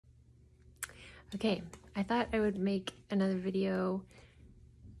Okay, I thought I would make another video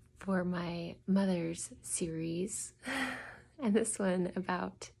for my Mother's series, and this one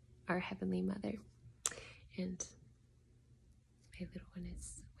about our Heavenly Mother. And my little one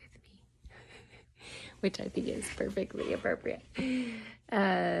is with me, which I think is perfectly appropriate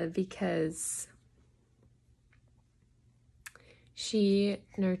because she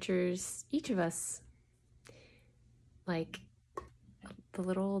nurtures each of us like the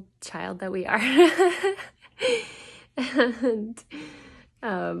little child that we are. And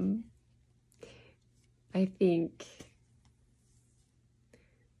I think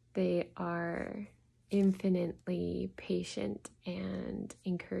they are infinitely patient and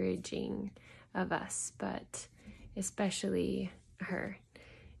encouraging of us, but especially her.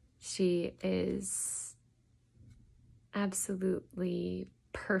 She is absolutely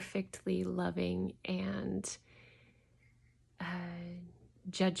perfectly loving, and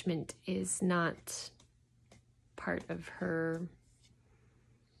judgment is not part of her.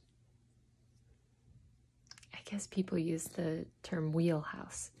 I guess people use the term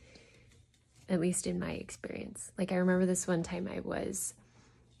wheelhouse, at least in my experience. Like, I remember this one time I was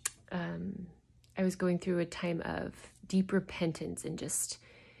going through a time of deep repentance and just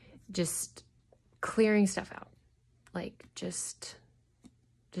clearing stuff out, like just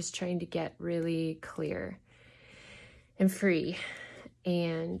trying to get really clear and free.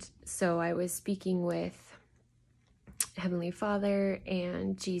 And so I was speaking with Heavenly Father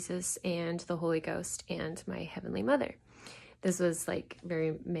and Jesus and the Holy Ghost and my Heavenly Mother. This was like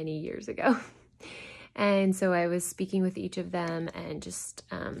very many years ago. And so I was speaking with each of them and just,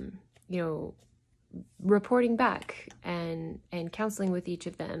 reporting back and counseling with each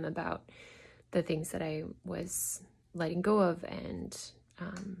of them about the things that I was letting go of and,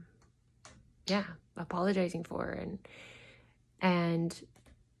 apologizing for. And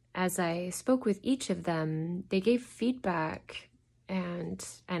as I spoke with each of them, they gave feedback and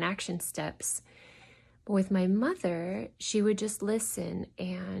action steps. But with my mother, she would just listen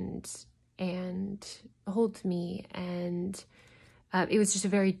and hold me, and it was just a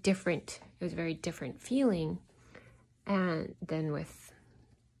very different feeling, and than with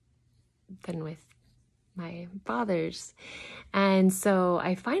my father's. And so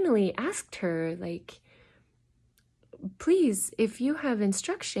I finally asked her, like, please, if you have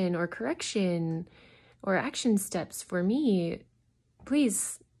instruction or correction or action steps for me,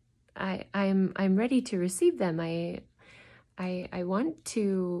 please, I'm ready to receive them. I want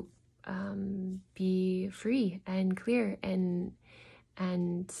to be free and clear and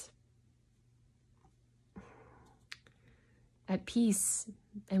at peace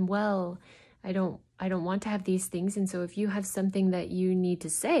and well. I don't want to have these things. And so if you have something that you need to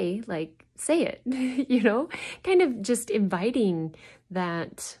say, like, say it, kind of just inviting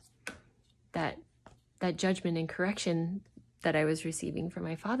that judgment and correction that I was receiving from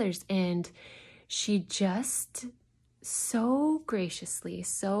my father's. And she just so graciously,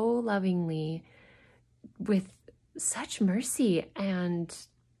 so lovingly, with such mercy and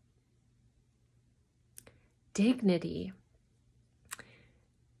dignity,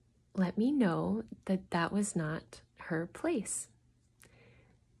 let me know that that was not her place.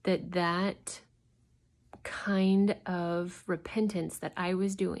 That kind of repentance that I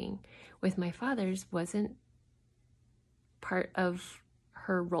was doing with my father's wasn't part of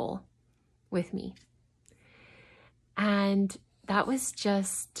her role with me. And that was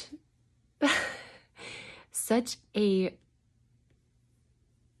just such a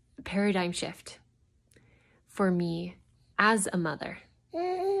paradigm shift for me as a mother,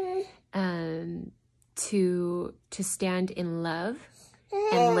 to stand in love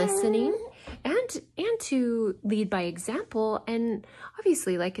and listening, and to lead by example. And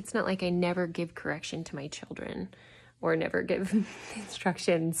obviously, like, it's not like I never give correction to my children or never give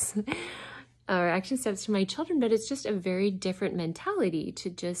instructions or action steps to my children, but it's just a very different mentality to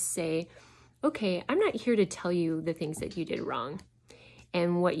just say, okay, I'm not here to tell you the things that you did wrong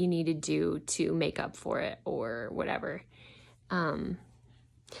and what you need to do to make up for it or whatever.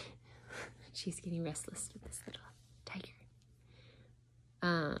 She's getting restless with this little tiger.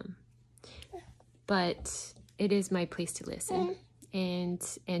 But it is my place to listen and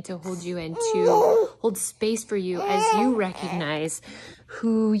to hold you and to hold space for you as you recognize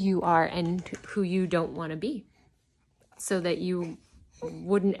who you are and who you don't want to be, so that you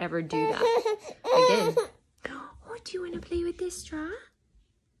wouldn't ever do that again. Oh, do you want to play with this straw?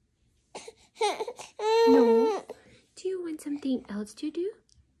 No. Do you want something else to do?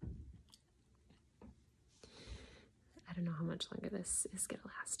 I don't know how much longer this is going to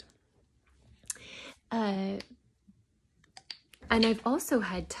last. And I've also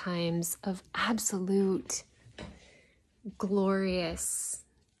had times of absolute glorious,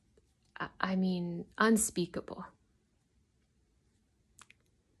 I mean, unspeakable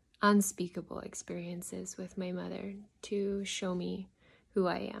experiences with my mother to show me who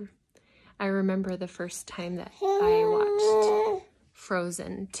I am. I remember the first time that I watched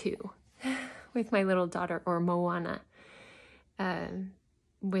Frozen 2 with my little daughter, or Moana,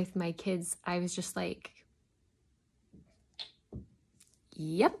 with my kids. I was just like,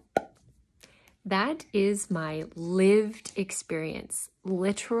 yep, that is my lived experience,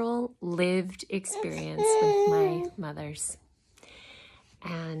 literal lived experience with my mothers.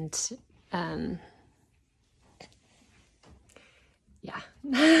 And yeah,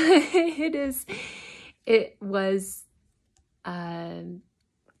 it was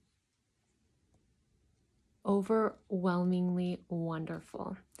overwhelmingly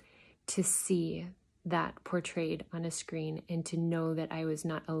wonderful to see that portrayed on a screen, and to know that I was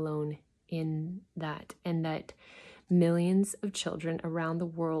not alone in that, and that millions of children around the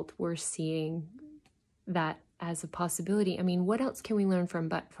world were seeing that as a possibility. I mean, what else can we learn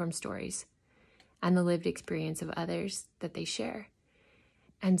from stories and the lived experience of others that they share?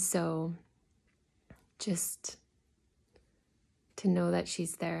 And so just to know that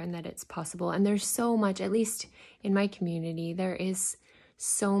she's there and that it's possible. And there's so much, at least in my community, there is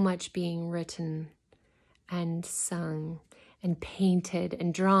so much being written and sung and painted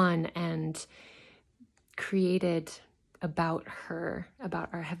and drawn and created about her, about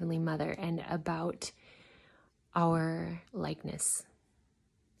our Heavenly Mother, and about our likeness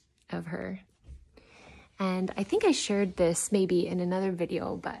of her. And I think I shared this maybe in another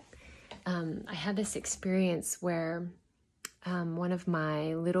video, but I had this experience where one of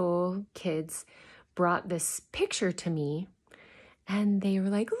my little kids brought this picture to me, and they were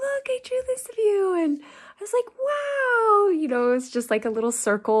like, look, I drew this of you. And I was like, wow, you know, it's just like a little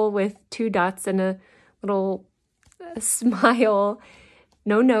circle with 2 dots and a little smile,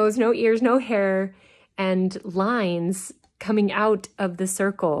 no nose, no ears, no hair, and lines coming out of the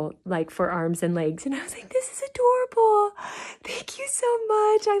circle, like for arms and legs. And I was like, this is adorable. Thank you so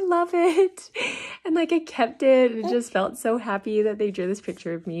much. I love it. And like I kept it and just felt so happy that they drew this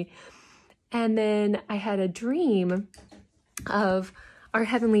picture of me. And then I had a dream of our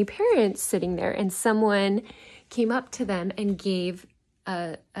heavenly parents sitting there, and someone came up to them and gave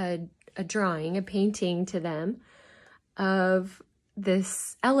a drawing, a painting to them of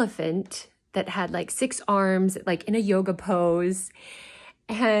this elephant that had like 6 arms, like in a yoga pose.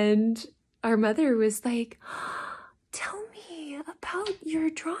 And our mother was like, tell me about your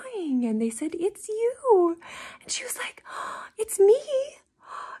drawing. And they said, it's you. And she was like, it's me.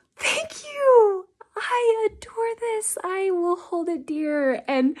 Thank you. I adore this. I will hold it dear.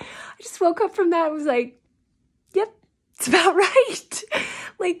 And I just woke up from that and was like, yep, it's about right.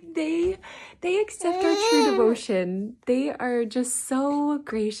 Like they accept our true devotion. They are just so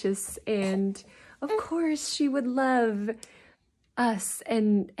gracious. And of course she would love us,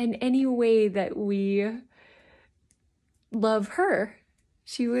 and any way that we love her,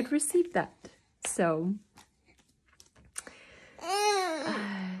 she would receive that. So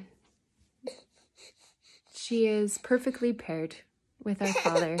she is perfectly paired with our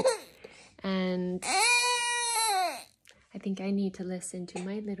Father. And I think I need to listen to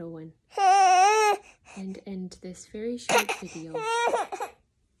my little one and end this very short video.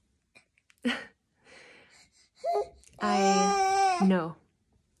 I know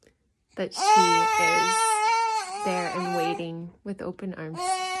that she is there and waiting with open arms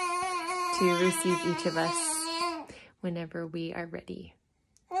to receive each of us whenever we are ready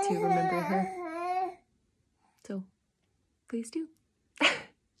to remember her. So please do.